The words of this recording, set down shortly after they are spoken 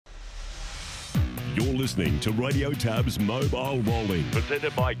You're listening to Radio Tab's Mobile Rolling,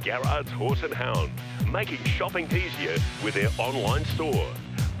 presented by Garrard's Horse and Hound, making shopping easier with their online store.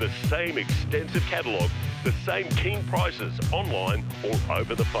 The same extensive catalogue, the same keen prices online or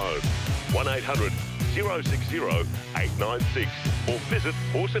over the phone. 1800 060 896 or visit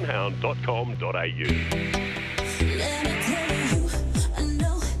horseandhound.com.au.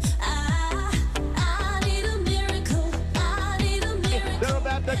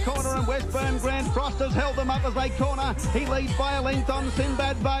 The corner and Westburn Grant Frost has held them up as they corner. He leads by a length on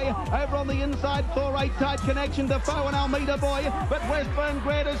Sinbad Bay. Over on the inside, 4-8 tight connection to Foe and Almeida Boy. But Westburn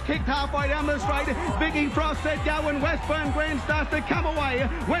Grant has kicked halfway down the straight. Biggie Frost said go and Westburn Grant starts to come away.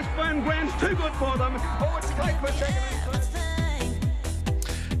 Westburn Grant's too good for them. Oh, it's great for second and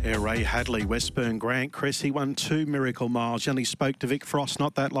third. Ray Hadley, Westburn Grant. Cressy won 2 Miracle Miles. You only spoke to Vic Frost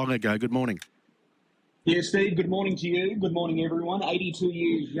not that long ago. Good morning. Yeah, Steve, good morning to you. Good morning, everyone. 82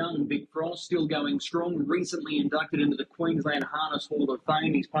 years young, Vic Frost, still going strong. Recently inducted into the Queensland Harness Hall of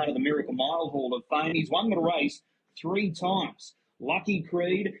Fame. He's part of the Miracle Mile Hall of Fame. He's won the race 3 times. Lucky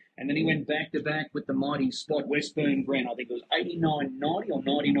Creed, and then he went back-to-back with the mighty Spot Westburn Grant. I think it was 89.90 or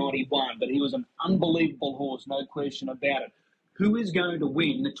 90.91, but he was an unbelievable horse, no question about it. Who is going to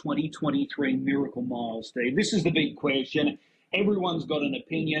win the 2023 Miracle Mile, Steve? This is the big question. Everyone's got an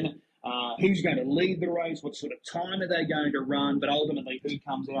opinion. Who's going to lead the race? What sort of time are they going to run? But ultimately, who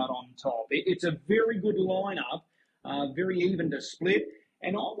comes out on top? It's a very good lineup, very even to split.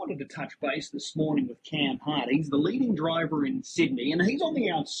 And I wanted to touch base this morning with Cam Hart. He's the leading driver in Sydney, and he's on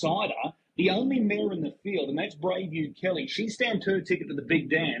the outsider, the only mare in the field, and that's Braveview Kelly. She stamped her ticket to the big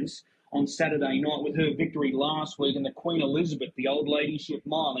dance on Saturday night with her victory last week in the Queen Elizabeth, the Old Ladyship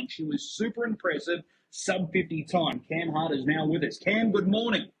Mile, and she was super impressive, sub-50 time. Cam Hart is now with us. Cam, good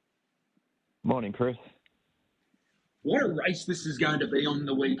morning. Morning, Chris. What a race this is going to be on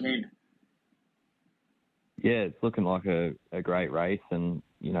the weekend. Yeah, it's looking like a great race, and,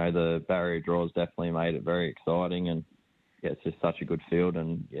 you know, the barrier draws definitely made it very exciting, and, yeah, it's just such a good field,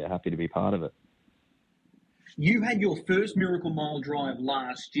 and, yeah, happy to be part of it. You had your first Miracle Mile drive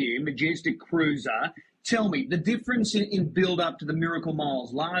last year, Majestic Cruiser. Tell me, the difference in build-up to the Miracle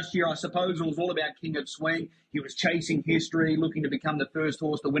Miles. Last year, I suppose it was all about King of Swing. He was chasing history, looking to become the first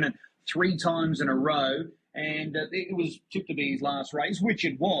horse to win it 3 times in a row. And it was tipped to be his last race, which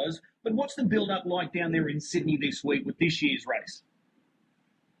it was. But what's the build-up like down there in Sydney this week with this year's race?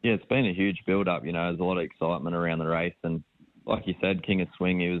 Yeah, it's been a huge build-up. You know, there's a lot of excitement around the race. And like you said, King of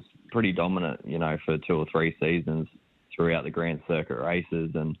Swing, he was pretty dominant, you know, for 2 or 3 seasons throughout the Grand Circuit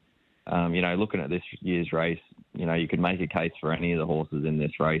races. And you know, looking at this year's race, you know, you could make a case for any of the horses in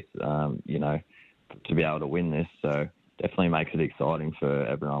this race, you know, to be able to win this. So definitely makes it exciting for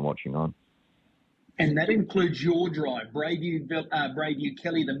everyone watching on. And that includes your drive, Braveview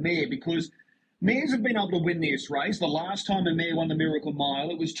Kelly, the mare, because mares have been able to win this race. The last time a mare won the Miracle Mile,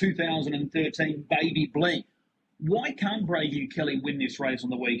 it was 2013 Baby Blink. Why can't Braveview Kelly win this race on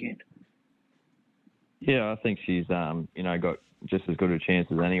the weekend? Yeah, I think she's, you know, got just as good a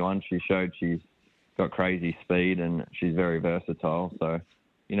chance as anyone. She showed she's got crazy speed and she's very versatile. So,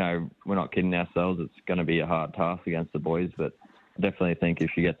 you know, we're not kidding ourselves. It's going to be a hard task against the boys, but I definitely think if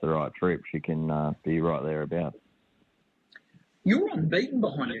she gets the right trip, she can be right there about. You're unbeaten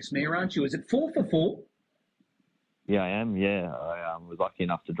behind this mare, aren't you? Is it 4 for 4? Yeah, I am. Yeah, I was lucky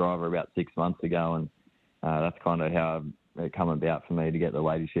enough to drive her about 6 months ago, and that's kind of how it come about for me to get the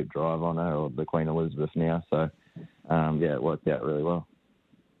Ladyship drive on her, or the Queen Elizabeth now. So, yeah, it worked out really well.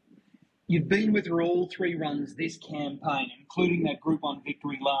 You've been with her all 3 runs this campaign, including that Group 1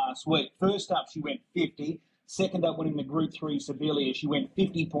 victory last week. First up, she went 50. Second up, winning the Group 3 Sevilla, she went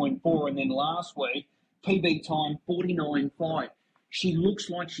 50.4. And then last week, PB time 49.5. She looks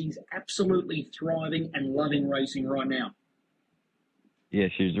like she's absolutely thriving and loving racing right now. Yeah,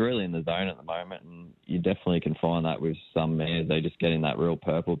 she's really in the zone at the moment, and you definitely can find that with some mares. They just get in that real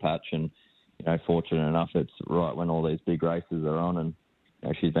purple patch, and, you know, fortunate enough, it's right when all these big races are on, and, you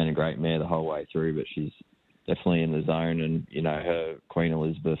know, she's been a great mare the whole way through, but she's definitely in the zone, and, you know, her Queen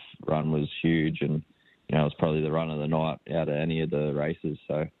Elizabeth run was huge, and, you know, it was probably the run of the night out of any of the races.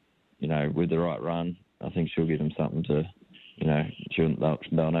 So, you know, with the right run, I think she'll give them something to, you know,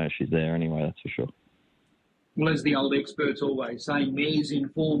 they'll know she's there anyway, that's for sure. Well, as the old experts always say, mares in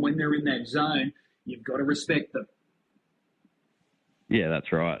form, when they're in that zone, you've got to respect them. Yeah, that's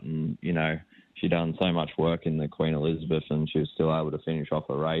right. And, you know, she done so much work in the Queen Elizabeth, and she was still able to finish off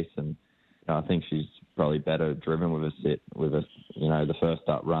a race. And, you know, I think she's probably better driven with a, you know, the first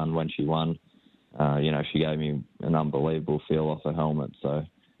up run when she won. You know, she gave me an unbelievable feel off her helmet. So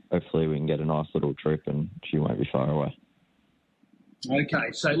hopefully we can get a nice little trip and she won't be far away.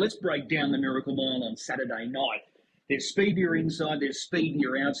 Okay, so let's break down the Miracle Mile on Saturday night. There's speed to your inside, there's speed to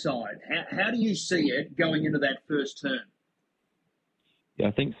your outside. How do you see it going into that first turn? Yeah,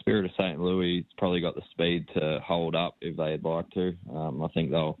 I think Spirit of St. Louis probably got the speed to hold up if they'd like to. I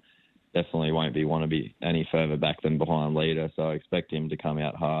think they'll definitely want to be any further back than behind leader, so I expect him to come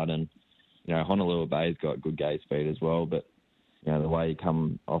out hard. And, Honolulu Bay's got good gate speed as well, but, the way he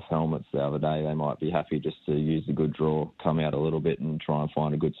come off helmets the other day, they might be happy just to use the good draw, come out a little bit and try and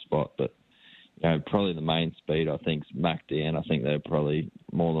find a good spot. But, probably the main speed, I think, is Mac Dan. I think they're probably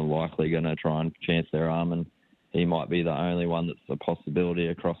more than likely going to try and chance their arm, and he might be the only one that's a possibility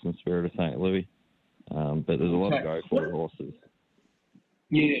across in Spirit of St. Louis. But there's a lot of go-for horses.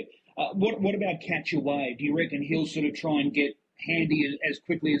 Yeah. What about Catch Your Wave? Do you reckon he'll sort of try and get handy as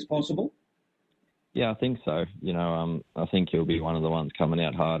quickly as possible? Yeah, I think so. I think he'll be one of the ones coming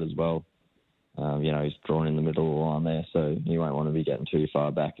out hard as well. He's drawn in the middle of the line there, so he won't want to be getting too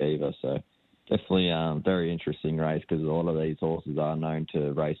far back either. So definitely very interesting race because a lot of these horses are known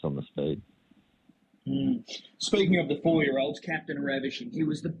to race on the speed. Speaking of the 4-year-olds, Captain Ravishing, he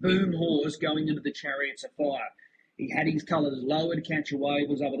was the boom horse going into the Chariots of Fire. He had his colours lowered, Catch a Wave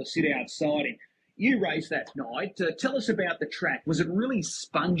was able to sit outside him. You raced that night. Tell us about the track. Was it really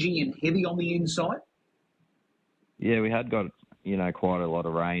spongy and heavy on the inside? Yeah, we had got, quite a lot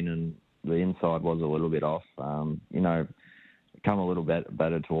of rain and the inside was a little bit off. It come a little bit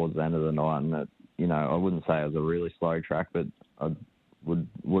better towards the end of the night and, I wouldn't say it was a really slow track, but I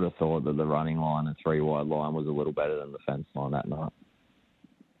would have thought that the running line and 3-wide line was a little better than the fence line that night.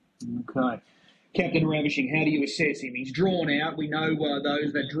 Okay. Captain Ravishing, how do you assess him? He's drawn out. We know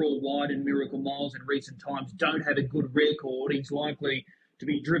those that draw wide in Miracle Miles in recent times don't have a good record. He's likely to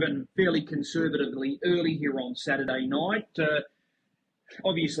be driven fairly conservatively early here on Saturday night.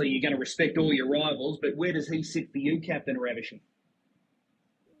 Obviously, you're going to respect all your rivals, but where does he sit for you, Captain Ravishing?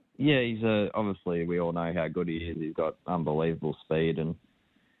 Yeah, he's obviously we all know how good he is. He's got unbelievable speed, and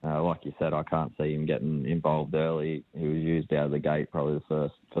like you said, I can't see him getting involved early. He was used out of the gate probably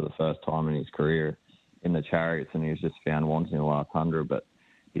for the first time in his career in the Chariots, and he was just found wanting the last 100. But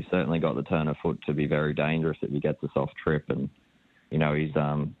he's certainly got the turn of foot to be very dangerous if he gets a soft trip. And he's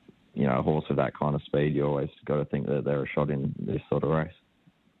a horse with that kind of speed. You always got to think that they're a shot in this sort of race.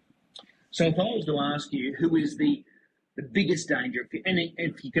 So if I was to ask you, who is the biggest danger,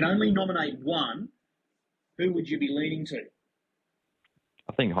 if you could only nominate one, who would you be leaning to?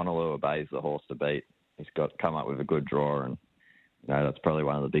 I think Honolulu Bay is the horse to beat. He's come up with a good draw, and that's probably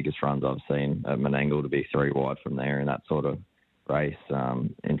one of the biggest runs I've seen at Menangle to be 3 wide from there in that sort of race.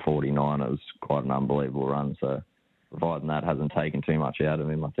 In 49, it was quite an unbelievable run. So, providing that hasn't taken too much out of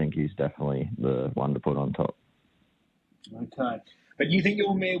him, I think he's definitely the one to put on top. Okay, but you think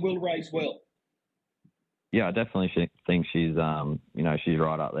your mare will race well? Yeah, I definitely think she's she's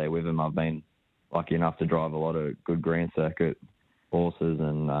right up there with him. I've been lucky enough to drive a lot of good Grand Circuit horses,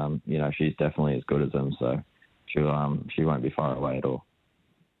 and she's definitely as good as them, so she won't be far away at all.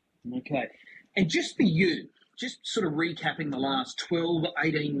 Okay, and just for you, just sort of recapping the last 12,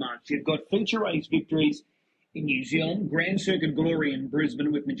 18 months, you've got feature race victories in New Zealand, Grand Circuit Glory in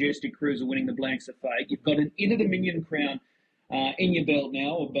Brisbane with Majestic Cruiser winning the Blanks of Fate. You've got an Inter Dominion crown in your belt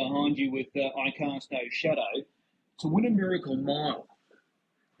now, or behind you with I Cast No Shadow. To win a Miracle Mile,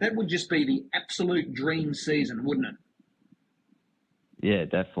 that would just be the absolute dream season, wouldn't it? Yeah,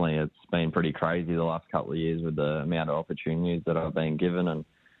 definitely. It's been pretty crazy the last couple of years with the amount of opportunities that I've been given, and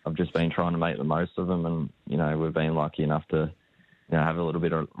I've just been trying to make the most of them. And, we've been lucky enough to, have a little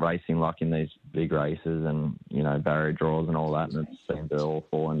bit of racing luck in these big races and, barrier draws and all that. And it's seemed to all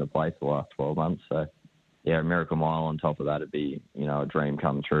fall into place the last 12 months. So, yeah, a Miracle Mile on top of that would be, a dream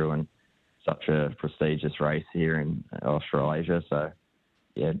come true, and such a prestigious race here in Australasia. So,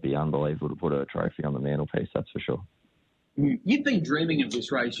 yeah, it'd be unbelievable to put a trophy on the mantelpiece, that's for sure. You've been dreaming of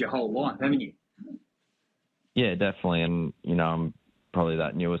this race your whole life, haven't you? Yeah, definitely. And, I'm probably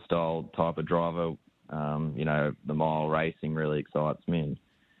that newer style type of driver. The mile racing really excites me, and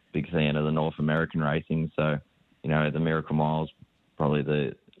big fan of the North American racing. So, the Miracle Mile's probably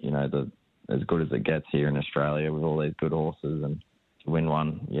the as good as it gets here in Australia with all these good horses, and to win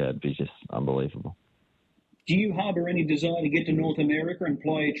one, yeah, it'd be just unbelievable. Do you harbour any desire to get to North America and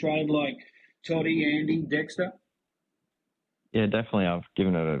play a trade like Toddy, Andy, Dexter? Yeah, definitely. I've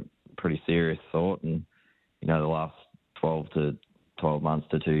given it a pretty serious thought, and the last 12 months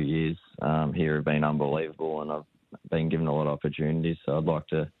to 2 years here have been unbelievable, and I've been given a lot of opportunities. So I'd like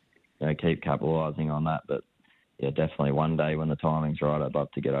to keep capitalising on that. But yeah, definitely one day when the timing's right, I'd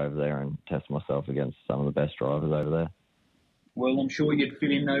love to get over there and test myself against some of the best drivers over there. Well, I'm sure you'd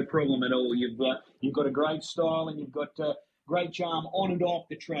fit in no problem at all. You've got a great style, and you've got great charm on and off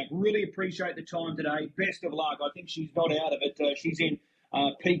the track. Really appreciate the time today. Best of luck. I think she's not out of it. She's in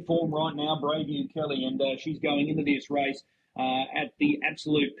peak form right now, Bravey and Kelly, and she's going into this race at the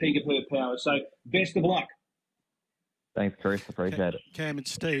absolute peak of her power. So best of luck. Thanks, Chris. Appreciate it. Cam and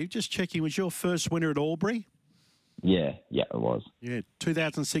Steve, just checking, was your first winner at Albury? Yeah, it was. Yeah,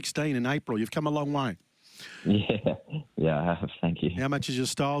 2016 in April. You've come a long way. Yeah, I have. Thank you. How much has your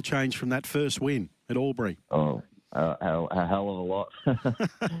style changed from that first win at Albury? Oh, a hell of a lot.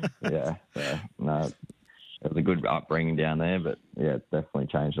 Yeah, no, it was a good upbringing down there, but yeah, it's definitely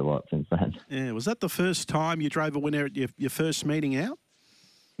changed a lot since then. Yeah, was that the first time you drove a winner at your first meeting out?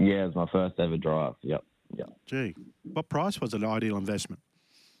 Yeah, it was my first ever drive. Yep. Gee, what price was it? Ideal investment?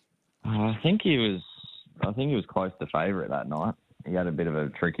 I think he was close to favourite that night. He had a bit of a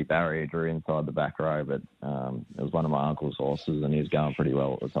tricky barrier drew inside the back row, but it was one of my uncle's horses, and he was going pretty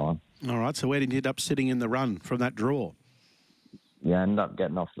well at the time. All right, so where did you end up sitting in the run from that draw? Yeah, I ended up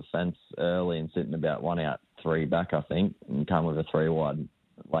getting off the fence early and sitting about 1 out, 3 back, I think, and come with a 3 wide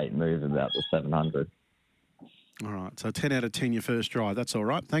late move about the 700. All right, so 10 out of 10 your first drive. That's all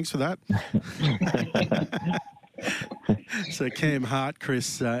right. Thanks for that. So Cam Hart,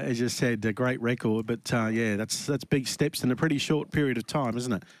 Chris, as you said, a great record, but yeah, that's big steps in a pretty short period of time,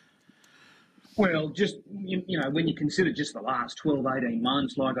 isn't it? Well, just, you know, when you consider just the last 12, 18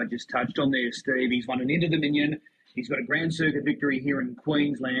 months, like I just touched on there, Steve, he's won an Inter-Dominion. He's got a Grand Circuit victory here in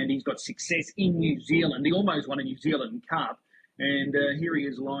Queensland. He's got success in New Zealand. He almost won a New Zealand Cup. And here he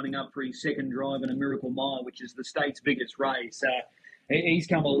is lining up for his second drive in a Miracle Mile, which is the state's biggest race. He's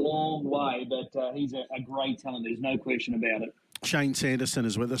come a long way, but he's a great talent. There's no question about it. Shane Sanderson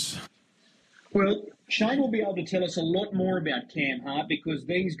is with us. Well, Shane will be able to tell us a lot more about Cam Hart because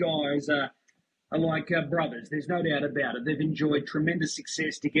these guys are like brothers. There's no doubt about it. They've enjoyed tremendous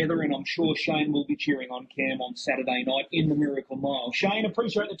success together, and I'm sure Shane will be cheering on Cam on Saturday night in the Miracle Mile. Shane,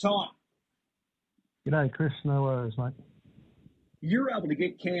 appreciate the time. G'day, Chris. No worries, mate. You're able to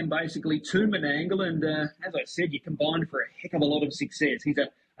get Cam basically to Menangle, and as I said, you combined for a heck of a lot of success. He's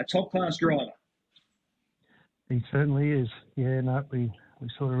a top-class driver. He certainly is. Yeah, no, we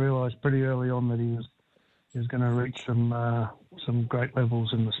sort of realised pretty early on that he was going to reach some great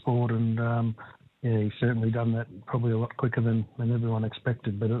levels in the sport, and yeah, he's certainly done that probably a lot quicker than everyone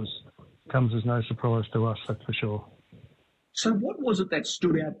expected. But it comes as no surprise to us, that's for sure. So, what was it that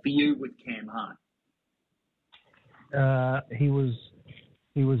stood out for you with Cam Hart? He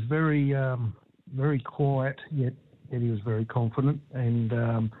was very very quiet, yet he was very confident,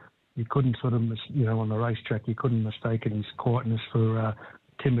 and you couldn't sort of on the racetrack you couldn't mistake his quietness for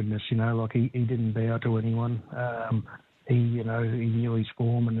timidness. Like he didn't bow to anyone. He knew his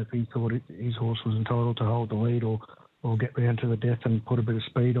form, and if he thought his horse was entitled to hold the lead or get round to the death and put a bit of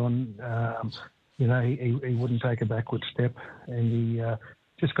speed on, he wouldn't take a backward step, and he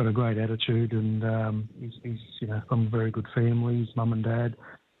just got a great attitude, and he's from a very good family. His mum and dad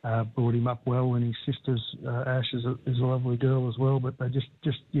brought him up well, and his sister's Ash is a lovely girl as well. But they're just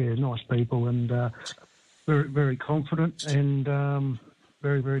nice people, and very very confident, and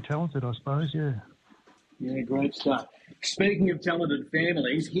very very talented, I suppose. Yeah, great stuff. Speaking of talented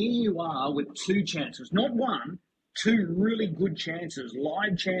families, here you are with 2 chances, not one, 2 really good chances,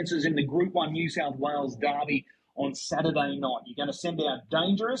 live chances in the Group 1 New South Wales Derby on Saturday night. You're going to send out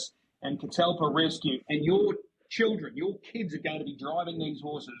Dangerous and Catalpa Rescue, and your children, your kids are going to be driving these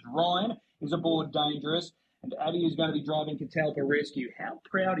horses. Ryan is aboard Dangerous, and Abby is going to be driving Catalpa Rescue. How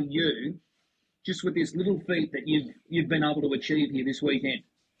proud are you just with this little feat that you've been able to achieve here this weekend?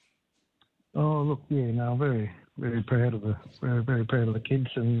 Oh, look, yeah, no, very, very proud of very proud of the kids,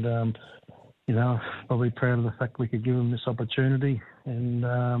 and probably proud of the fact we could give them this opportunity, and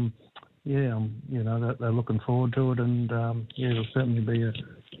they're looking forward to it, and it'll certainly be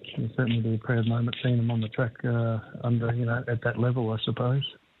a proud moment seeing them on the track at that level, I suppose.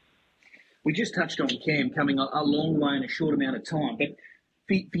 We just touched on Cam coming a long way in a short amount of time, but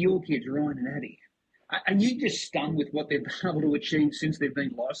for your kids, Ryan and Abby, are you just stunned with what they've been able to achieve since they've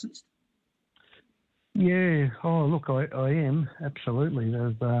been licensed? Yeah. Oh, look, I am absolutely.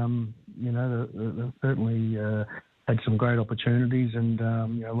 They've certainly had some great opportunities, and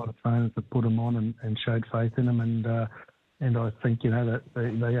a lot of trainers have put them on and showed faith in them, and I think that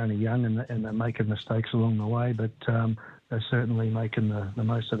they're only young and they're making mistakes along the way, but they're certainly making the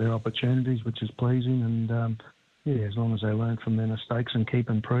most of their opportunities, which is pleasing, and as long as they learn from their mistakes and keep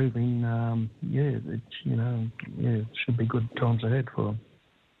improving, it should be good times ahead for them.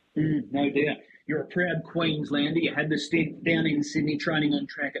 No doubt. You're a proud Queenslander. You had the stint down in Sydney training on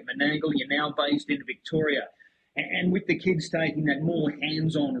track at Menangle. You're now based in Victoria. And with the kids taking that more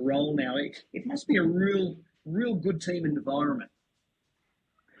hands-on role now, it must be a real real good team environment.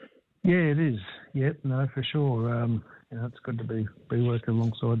 Yeah, it is. Yep, no, for sure. It's good to be working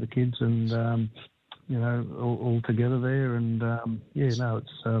alongside the kids and, all together there. And, it's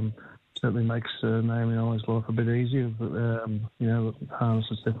certainly makes Naomi and I's life a bit easier. But, harness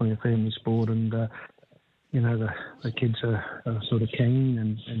is definitely a family sport and, the kids are sort of keen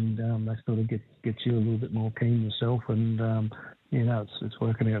and they sort of get you a little bit more keen yourself and, it's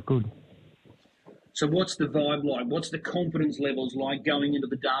working out good. So what's the vibe like? What's the confidence levels like going into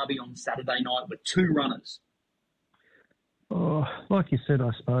the derby on Saturday night with two runners? Oh, like you said,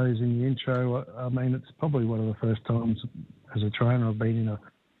 I suppose in the intro, I mean, it's probably one of the first times as a trainer I've been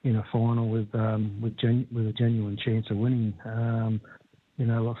in a final with a genuine chance of winning.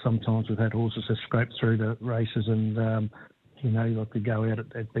 Sometimes we've had horses that scrape through the races and, like to go out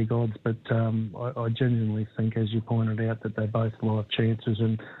at big odds. But I genuinely think, as you pointed out, that they're both live chances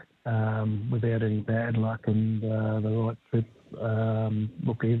and without any bad luck and the right trip,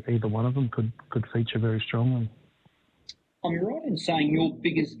 either one of them could feature very strongly. I'm right in saying your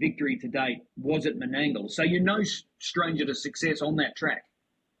biggest victory to date was at Menangle, so you're no stranger to success on that track.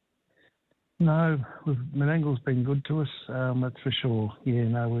 No, Menangle's been good to us, that's for sure. Yeah,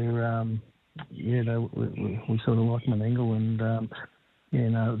 no, we sort of like Menangle and,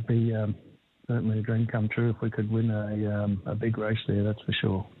 it would be certainly a dream come true if we could win a big race there, that's for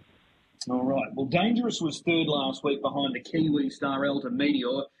sure. All right. Well, Dangerous was third last week behind the Kiwi star Elta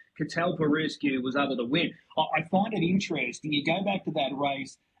Meteor. Catalpa Rescue was able to win. I find it interesting. You go back to that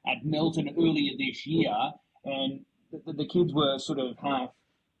race at Melton earlier this year, and the kids were sort of half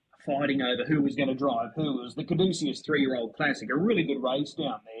fighting over who was going to drive who. It was the Caduceus 3-year-old Classic, a really good race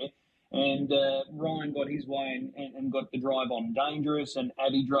down there. And Ryan got his way and got the drive on Dangerous, and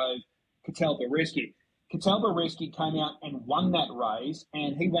Abby drove Catalpa Rescue. Catalpa Rescue came out and won that race,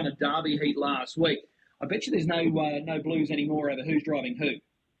 and he won a derby heat last week. I bet you there's no blues anymore over who's driving who.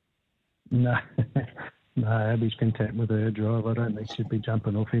 No, Abby's content with her drive. I don't think she'd be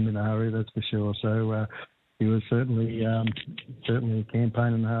jumping off him in a hurry, that's for sure. So he was certainly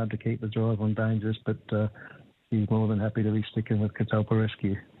campaigning hard to keep the drive on Dangerous, but he's more than happy to be sticking with Catalpa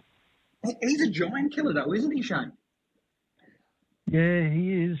Rescue. He's a giant killer, though, isn't he, Shane? Yeah,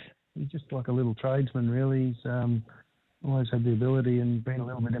 he is. He's just like a little tradesman, really. He's always had the ability and been a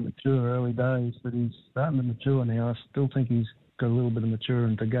little bit immature early days, but he's starting to mature now. I still think he's got a little bit of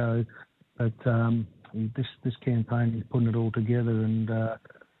maturing to go, but this campaign, he's putting it all together, and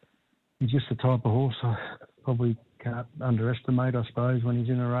he's just the type of horse I probably can't underestimate, I suppose, when he's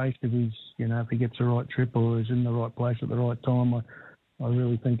in a race. If he gets the right trip or is in the right place at the right time, I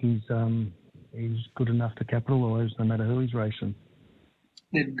really think he's good enough to capitalise no matter who he's racing.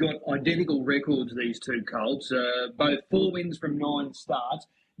 They've got identical records, these two colts, both 4 wins from 9 starts.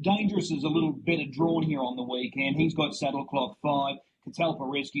 Dangerous is a little better drawn here on the weekend. He's got Saddlecloth 5,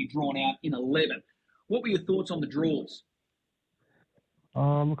 Catalpa Rescue drawn out in 11. What were your thoughts on the draws?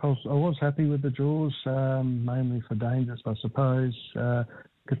 Look, I was happy with the draws, mainly for Dangerous, I suppose.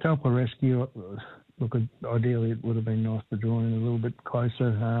 Catalpa Rescue, look, ideally it would have been nice to draw in a little bit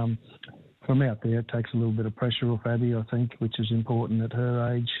closer. From out there, it takes a little bit of pressure off Abby, I think, which is important at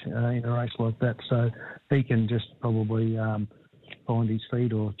her age in a race like that. So he can just probably find his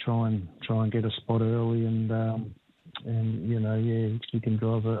feet or try and get a spot early, and he can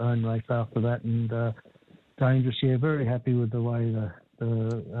drive her own race after that. And Dangerous, very happy with the way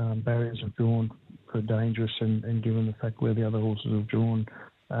the barriers have drawn for Dangerous, and given the fact where the other horses have drawn.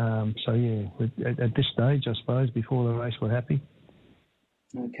 At this stage, I suppose, before the race, we're happy.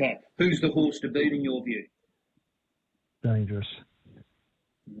 Okay. Who's the horse to beat in your view? Dangerous.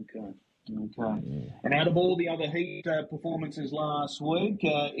 Okay. And out of all the other heat performances last week,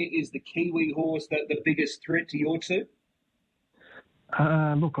 is the Kiwi horse the biggest threat to your two?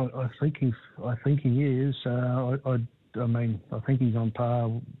 Look, I think he is. I think he's on par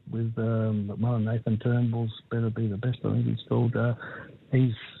with one of Nathan Turnbull's Better Be the Best. I think he's called.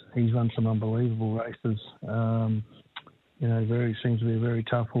 He's run some unbelievable races. Seems to be a very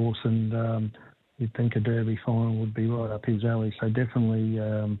tough horse, and you'd think a Derby final would be right up his alley. So definitely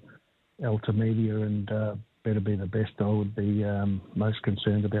Elta Media and Better Be the Best. I would be most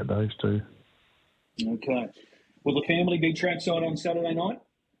concerned about those two. Okay. Will the family be trackside on Saturday night?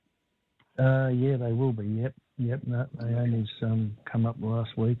 Yeah, they will be. Yep. Naomi's come up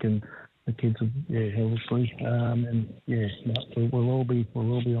last week, and the kids are obviously, we'll all be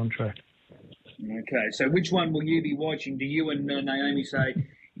on track. Okay, so which one will you be watching? Do you and Naomi say,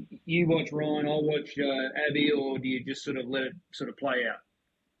 you watch Ryan, I'll watch Abby, or do you just sort of let it sort of play out?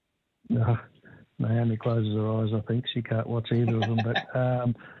 No, Naomi closes her eyes. I think she can't watch either of them. But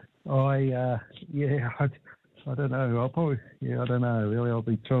I don't know. I don't know. Really, I'll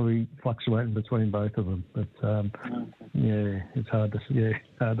be probably fluctuating between both of them. But it's hard to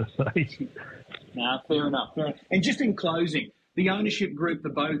say. No, fair enough. And just in closing, the ownership group for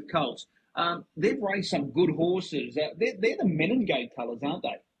both colts, they've raced some good horses. They're the Menengate colours, aren't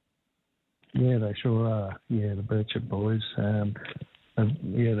they? Yeah, they sure are. Yeah, the Birchip boys. They've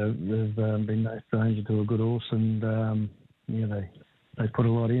been no stranger to a good horse, and they put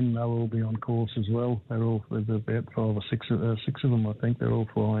a lot in. They'll all be on course as well. There's about 5 or 6 of them, I think. They're all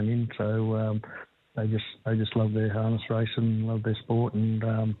flying in. So they just love their harness racing, love their sport, and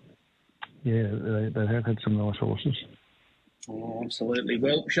they have had some nice horses. Oh, absolutely.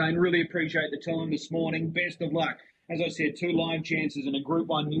 Well, Shane, really appreciate the time this morning. Best of luck. As I said, 2 live chances in a Group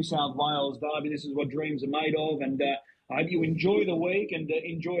 1 New South Wales derby. This is what dreams are made of, and I hope you enjoy the week and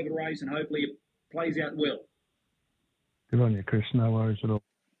enjoy the race, and hopefully it plays out well. Good on you, Chris. No worries at all.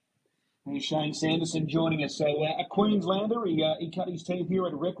 And Shane Sanderson joining us. So a Queenslander, he cut his teeth here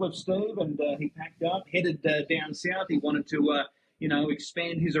at Redcliffe, Steve, and he packed up, headed down south. He wanted to,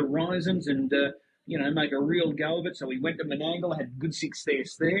 expand his horizons and, make a real go of it. So he went to Menangle, had good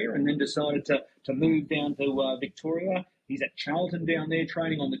success there, and then decided to move down to Victoria. He's at Charlton down there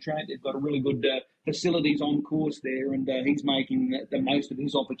training on the track. They've got a really good facilities on course there, and he's making the most of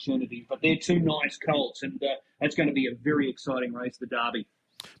his opportunities. But they're 2 nice colts, and that's going to be a very exciting race, the Derby.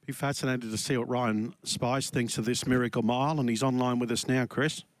 Be fascinated to see what Ryan Spice thinks of this Miracle Mile, and he's online with us now,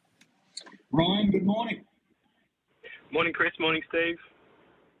 Chris. Ryan, good morning. Morning, Chris. Morning, Steve.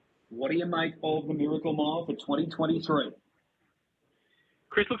 What do you make of the Miracle Mile for 2023?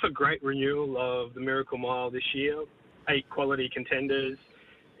 Chris, looks a great renewal of the Miracle Mile this year. 8 quality contenders,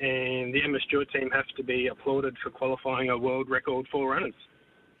 and the Emma Stewart team have to be applauded for qualifying a world record 4 runners.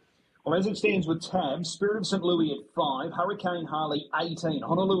 Well, as it stands with tabs, Spirit of St. Louis at $5, Hurricane Harley $18,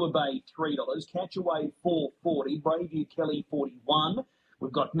 Honolulu Bay $3, Catchaway $4.40, Braveview Kelly $41.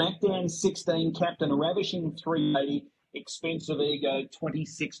 We've got MacDan $16, Captain Ravishing $3.80, Expensive Ego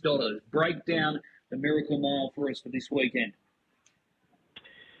 $26. Break down the Miracle Mile for us for this weekend.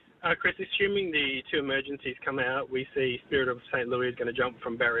 Chris, assuming the 2 emergencies come out, we see Spirit of St. Louis is going to jump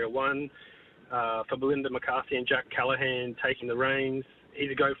from barrier 1. For Belinda McCarthy and Jack Callahan taking the reins,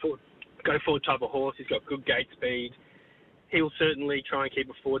 he's a go forward type of horse. He's got good gate speed. He'll certainly try and keep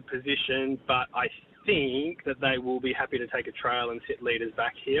a forward position, but I think that they will be happy to take a trail and sit leaders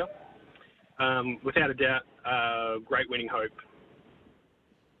back here. Without a doubt, great winning hope.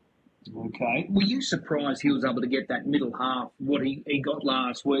 Okay. Were you surprised he was able to get that middle half, what he got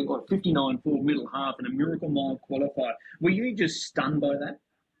last week, like 59.4 middle half in a Miracle Mile qualifier? Were you just stunned by that?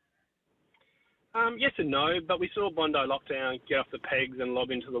 Yes and no, but we saw Bondi Lockdown get off the pegs and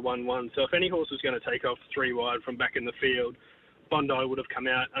lob into the 1-1. So if any horse was going to take off 3 wide from back in the field, Bondi would have come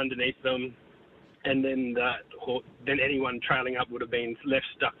out underneath them, and then anyone trailing up would have been left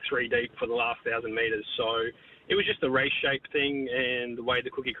stuck 3 deep for the last 1,000 metres. So it was just the race shape thing and the way the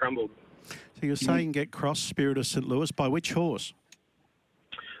cookie crumbled. So you're saying get cross Spirit of St. Louis by which horse?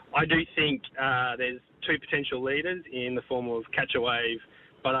 I do think there's 2 potential leaders in the form of Catch a Wave,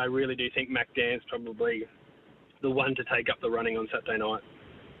 but I really do think MacDan's probably the one to take up the running on Saturday night.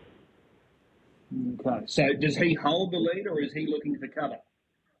 Okay. So does he hold the lead, or is he looking for cover?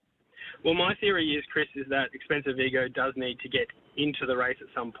 Well, my theory is, Chris, is that Expensive Ego does need to get into the race at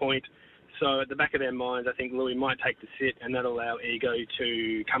some point. So at the back of their minds, I think Louis might take the sit, and that'll allow Ego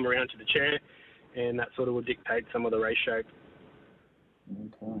to come around to the chair, and that sort of will dictate some of the race shape.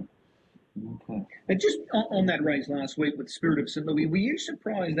 Okay. And just on that race last week with Spirit of St. Louis, were you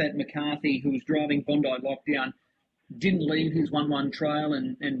surprised that McCarthy, who was driving Bondi Lockdown, didn't leave his 1-1 trail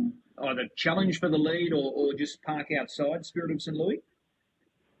and either challenge for the lead or just park outside Spirit of St. Louis?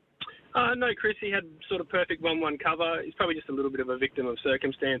 No, Chris, he had sort of perfect 1-1 cover. He's probably just a little bit of a victim of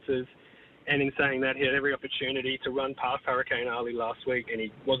circumstances. And in saying that, he had every opportunity to run past Hurricane Ali last week, and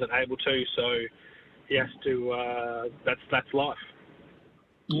he wasn't able to. So he has to. That's life.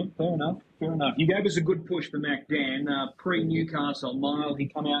 Yeah, fair enough. You gave us a good push for MacDan. Pre-Newcastle Mile, he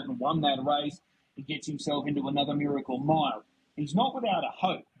come out and won that race. He gets himself into another Miracle Mile. He's not without a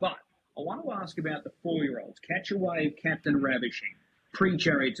hope, but I want to ask about the 4-year-olds. Catch a Wave, Captain Ravishing.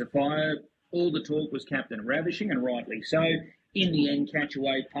 Pre-Chariots of Fire, all the talk was Captain Ravishing, and rightly so. In the end, Catch a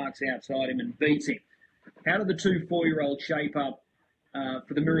Wave parks outside him and beats him. How do the 2 4-year-olds shape up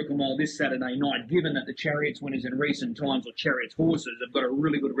for the Miracle Mile this Saturday night, given that the Chariots winners in recent times, or Chariots horses, have got a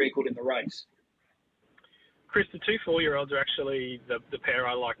really good record in the race? Chris, the 2 4-year-olds are actually the pair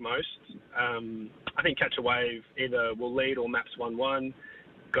I like most. I think Catch a Wave either will lead or maps 1-1.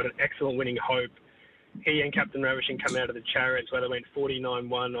 Got an excellent winning hope. he and Captain Ravishing come out of the chariots where they went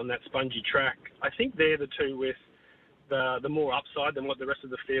 49-1 on that spongy track. I think they're the two with the more upside than what the rest of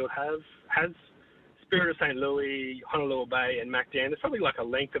the field has. Spirit of St. Louis, Honolulu Bay and Mac Dan, there's probably like a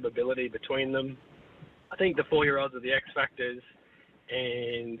length of ability between them. I think the 4-year-olds are the X factors,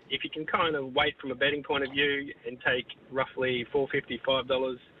 and if you can kind of wait from a betting point of view and take roughly $4.50,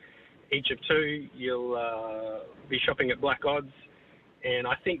 $5 each of two, you'll be shopping at black odds, and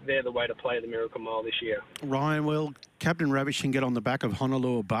I think they're the way to play the Miracle Mile this year. Ryan, will Captain Ravishing get on the back of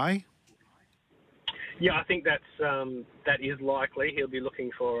Honolulu Bay? Yeah, I think that is likely. He'll be looking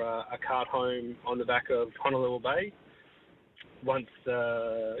for a cart home on the back of Honolulu Bay once,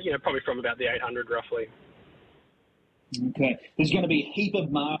 probably from about the 800 roughly. Okay. There's going to be a heap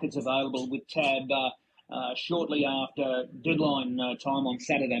of markets available with TAB shortly after deadline time on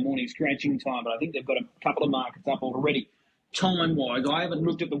Saturday morning, scratching time, but I think they've got a couple of markets up already. Time-wise, I haven't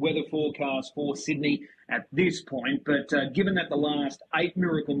looked at the weather forecast for Sydney at this point, but given that the last 8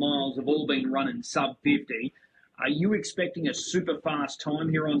 Miracle Miles have all been run in sub-50, are you expecting a super fast time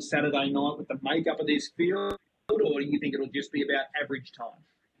here on Saturday night with the makeup of this field, or do you think it'll just be about average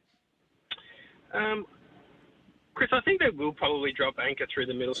time? Chris, I think they will probably drop anchor through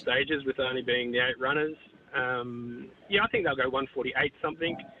the middle stages with only being the 8 runners. I think they'll go 148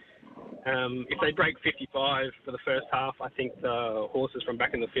 something. If they break 55 for the first half, I think the horses from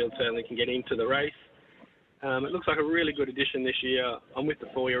back in the field certainly can get into the race. It looks like a really good addition this year. I'm with the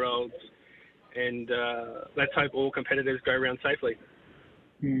 4-year-olds, and let's hope all competitors go around safely.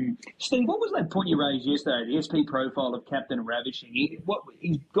 Steve, what was that point you raised yesterday, the SP profile of Captain Ravishing?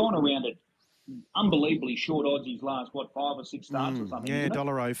 He's gone around at unbelievably short odds his last, 5 or 6 starts or something? Yeah,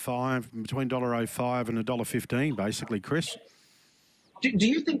 $1.05, between $1.05 and $1.15, basically, Chris. Do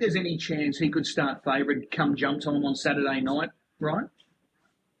you think there's any chance he could start favourite come jump time on Saturday night, right?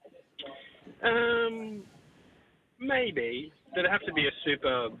 Maybe. There'd have to be a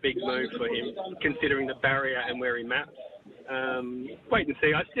super big move for him, considering the barrier and where he maps. Wait and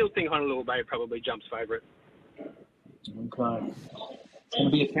see. I still think Honolulu Bay probably jumps favourite. Okay. It's going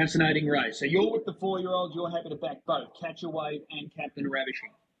to be a fascinating race. So you're with the 4-year-olds. You're happy to back both Catch a Wave and Captain Ravishing.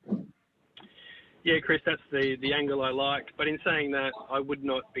 Yeah, Chris, that's the angle I like. But in saying that, I would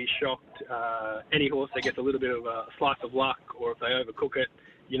not be shocked. Any horse that gets a little bit of a slice of luck, or if they overcook it,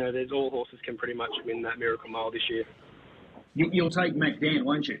 there's all horses can pretty much win that Miracle Mile this year. You'll take Mac Dan,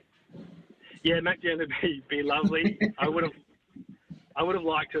 won't you? Yeah, Mac Dan would be lovely. I would have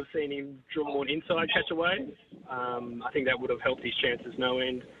liked to have seen him drawn inside Catch a Wave. I think that would have helped his chances no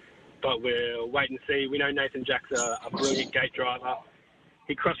end. But we'll wait and see. We know Nathan Jack's a brilliant gate driver.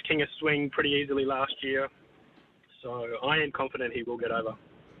 He crushed King of Swing pretty easily last year. So I am confident he will get over.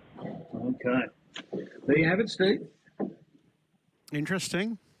 Okay. There you have it, Steve.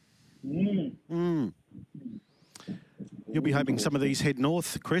 Interesting. You'll be hoping some of these head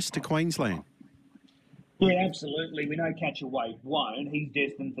north, Chris, to Queensland. Yeah, absolutely. We know Catch a Wave won't. He's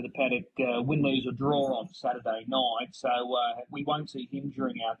destined for the paddock win, lose or draw on Saturday night, so we won't see him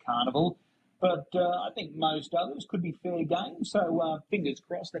during our carnival. But I think most others could be fair game, so fingers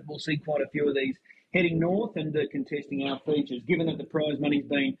crossed that we'll see quite a few of these heading north and contesting our features. Given that the prize money's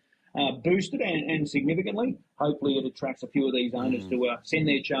been boosted and significantly, hopefully it attracts a few of these owners to send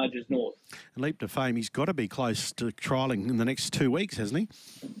their charges north. Leap to Fame, he's got to be close to trialling in the next 2 weeks, hasn't he?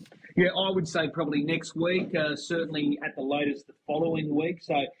 Yeah, I would say probably next week, certainly at the latest the following week.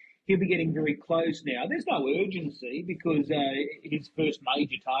 So he'll be getting very close now. There's no urgency because his first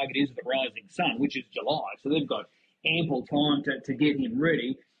major target is the Rising Sun, which is July. So they've got ample time to get him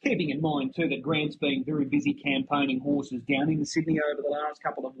ready. Keeping in mind, too, that Grant's been very busy campaigning horses down in Sydney over the last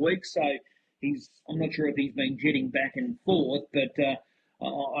couple of weeks. So I'm not sure if he's been jetting back and forth, but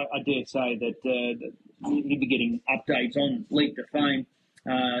I dare say that he'll be getting updates on Leap to Fame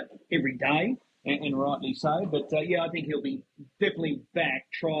every day, and rightly so. But, I think he'll be definitely back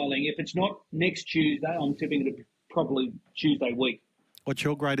trialling. If it's not next Tuesday, I'm tipping it'll be probably Tuesday week. What's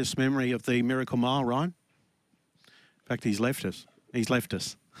your greatest memory of the Miracle Mile, Ryan? In fact, he's left us.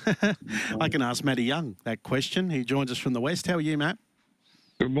 I can ask Matty Young that question. He joins us from the West. How are you, Matt?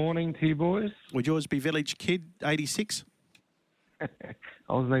 Good morning to you, boys. Would yours be Village Kid, 86? I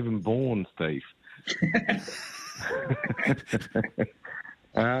wasn't even born, Steve.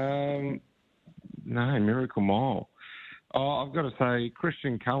 No, Miracle Mile. Oh, I've got to say,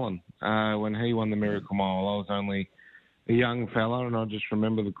 Christian Cullen, when he won the Miracle Mile, I was only a young fella, and I just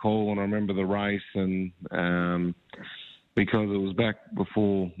remember the call and I remember the race, and because it was back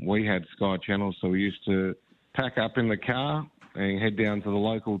before we had Sky Channel, so we used to pack up in the car and head down to the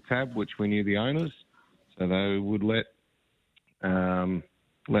local tab, which we knew the owners, so they would let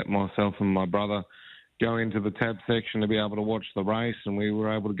myself and my brother go into the tab section to be able to watch the race, and we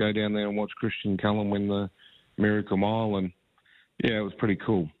were able to go down there and watch Christian Cullen win the Miracle Mile, and yeah, it was pretty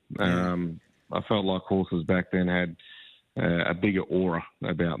cool. Yeah. I felt like horses back then had a bigger aura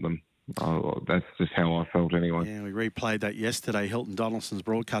about them. That's just how I felt anyway. Yeah, we replayed that yesterday, Hilton Donaldson's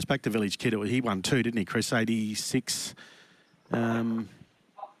broadcast. Back to Village Kid, he won too, didn't he, Chris? 86, 87,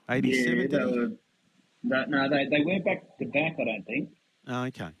 Yeah, did he? they went back to back, I don't think. Oh,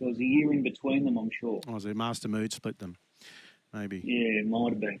 okay. There was a year in between them, I'm sure. Oh, was it Master Mood split them? Maybe. Yeah, it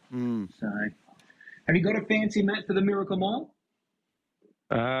might have been. Mm. So, have you got a fancy, Matt, for the Miracle Mile?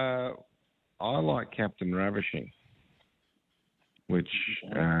 I like Captain Ravishing, which,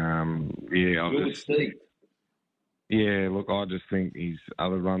 look, I just think his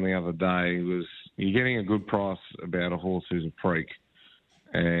other run the other day you're getting a good price about a horse who's a freak,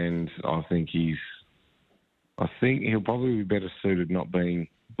 and I think he'll probably be better suited not being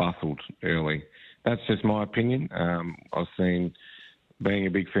bustled early. That's just my opinion. I've seen, being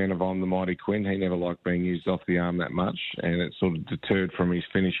a big fan of On the Mighty Quinn, he never liked being used off the arm that much, and it sort of deterred from his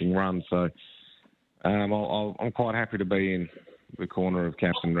finishing run. So I'm quite happy to be in the corner of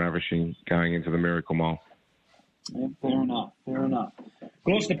Captain Ravishing going into the Miracle Mile. Yeah, fair enough.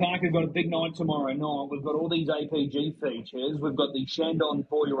 Gloucester Park, we've got a big night tomorrow night. We've got all these APG features. We've got the Shandon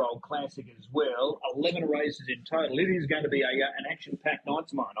 4-year-old Classic as well. 11 races in total. It is going to be an action-packed night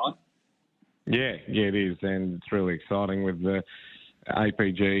tomorrow night. Yeah, it is, and it's really exciting with the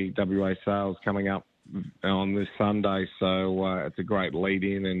APG WA sales coming up on this Sunday, so it's a great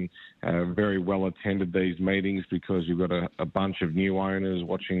lead-in and very well attended, these meetings, because you've got a bunch of new owners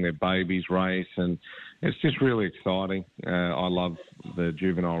watching their babies race, and it's just really exciting. I love the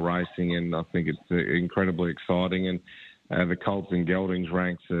juvenile racing, and I think it's incredibly exciting, and the Colts and Geldings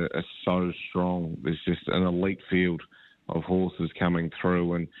ranks are so strong. There's just an elite field of horses coming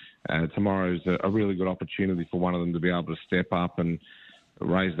through, and tomorrow's a really good opportunity for one of them to be able to step up and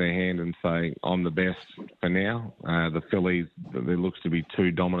raise their hand and say, I'm the best for now. The fillies, there looks to be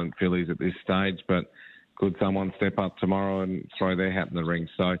two dominant fillies at this stage, but could someone step up tomorrow and throw their hat in the ring?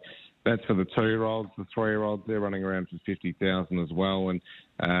 So that's for the 2-year-olds. The 3-year-olds, they're running around for 50,000 as well, and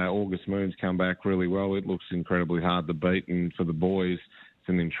August Moon's come back really well. It looks incredibly hard to beat, and for the boys, it's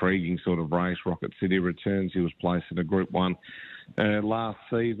an intriguing sort of race. Rocket City returns. He was placed in a Group 1 last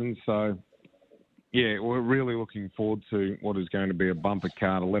season, so yeah, we're really looking forward to what is going to be a bumper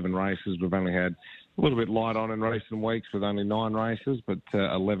card. 11 races. We've only had a little bit light on in recent weeks with only 9 races, but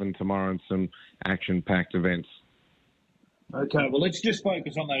 11 tomorrow and some action-packed events. Okay, well, let's just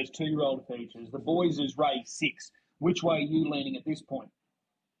focus on those 2-year-old features. The boys is race 6. Which way are you leaning at this point?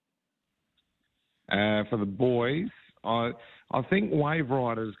 For the boys, I think Wave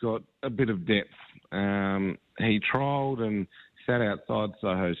Rider's got a bit of depth. He trialled and sat outside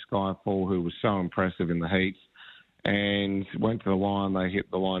Soho Skyfall, who was so impressive in the heats, and went to the line. They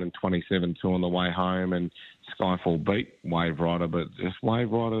hit the line in 27-2 on the way home, and Skyfall beat Wave Rider. But just Wave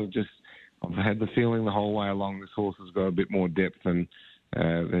Rider, I've had the feeling the whole way along this horse has got a bit more depth than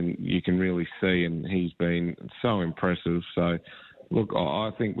you can really see, and he's been so impressive. So, look, I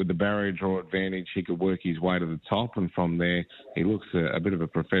think with the barrier draw advantage, he could work his way to the top, and from there, he looks a bit of a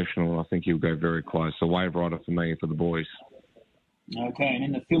professional, and I think he'll go very close. So Wave Rider for me for the boys. Okay, and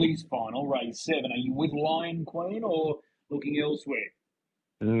in the fillies final, race 7, are you with Lion Queen or looking elsewhere?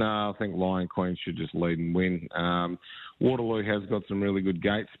 No, I think Lion Queen should just lead and win. Waterloo has got some really good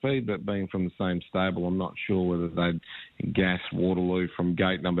gate speed, but being from the same stable, I'm not sure whether they'd gas Waterloo from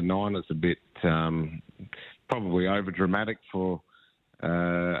gate number 9. It's a bit probably over-dramatic for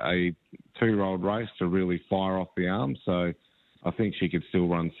a 2-year-old race to really fire off the arm, so I think she could still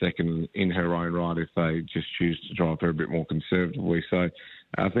run second in her own right if they just choose to drive her a bit more conservatively. So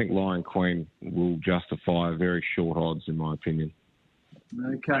I think Lion Queen will justify very short odds, in my opinion.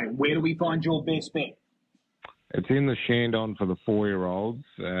 Okay, where do we find your best bet? It's in the Shandon for the 4-year-olds.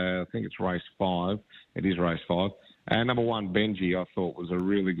 I think it's race 5. It is race 5. Number 1, Benji, I thought was a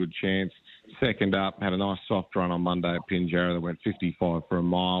really good chance. Second up, had a nice soft run on Monday at Pinjarra that went 55 for a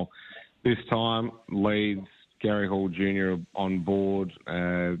mile. This time, leads Gary Hall Jr. on board.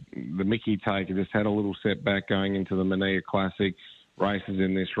 The Mickey Taker just had a little setback going into the Mania Classic. Races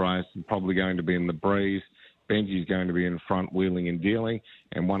in this race are probably going to be in the breeze. Benji's going to be in front, wheeling and dealing,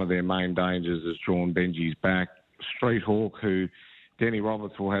 and one of their main dangers has drawn Benji's back. Street Hawk, who Denny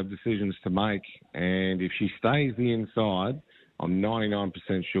Roberts will have decisions to make, and if she stays the inside, I'm 99%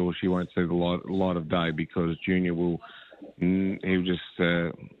 sure she won't see the light of day, because Junior he'll just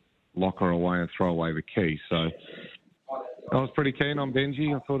lock her away and throw away the key. So I was pretty keen on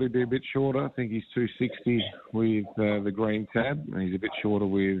Benji. I thought he'd be a bit shorter. I think he's 260 with the green tab. He's a bit shorter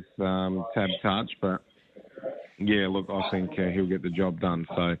with Tab Touch, but Yeah, look, I think he'll get the job done.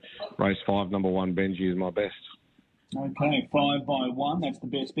 So race 5, number 1, Benji is my best. Okay, 5-1. That's the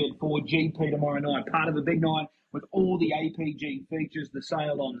best bet for GP tomorrow night. Part of the big night with all the APG features, the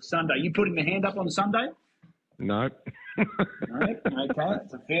sale on Sunday. You putting the hand up on Sunday? No. No? Okay,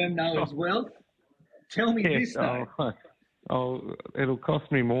 it's a firm no as well. Tell me this, though. It'll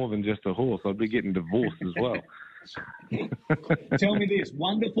cost me more than just a horse. I'll be getting divorced as well. Tell me this.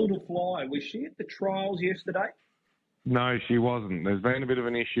 Wonderful to Fly. Was she at the trials yesterday? No, she wasn't. There's been a bit of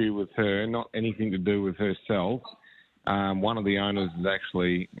an issue with her, not anything to do with herself. One of the owners is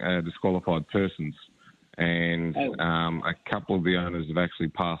actually disqualified persons, and a couple of the owners have actually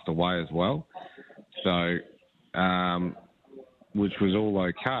passed away as well. So, which was all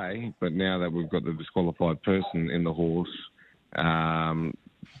okay, but now that we've got the disqualified person in the horse,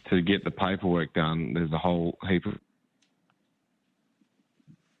 to get the paperwork done, there's a whole heap of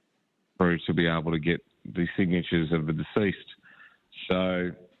to be able to get the signatures of the deceased.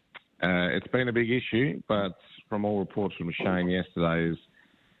 So it's been a big issue, but from all reports from Shane yesterday is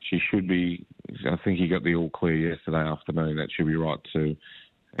she should be, I think he got the all clear yesterday afternoon, that should be right to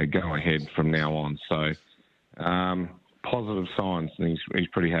go ahead from now on. So positive signs, and he's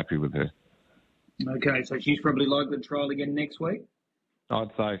pretty happy with her. Okay, so she's probably likely to trial again next week? I'd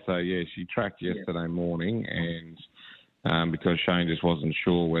say so, yeah. She tracked yesterday morning, and because Shane just wasn't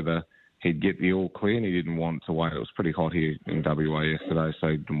sure whether he'd get the all clear, and he didn't want to wait. It was pretty hot here in WA yesterday, so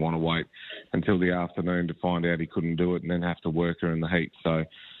he didn't want to wait until the afternoon to find out he couldn't do it and then have to work her in the heat. So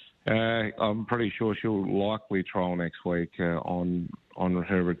I'm pretty sure she'll likely trial next week on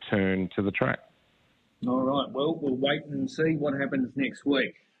her return to the track. All right, well, we'll wait and see what happens next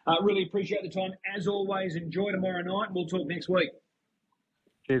week. Really appreciate the time. As always, enjoy tomorrow night. We'll talk next week.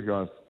 Cheers, guys.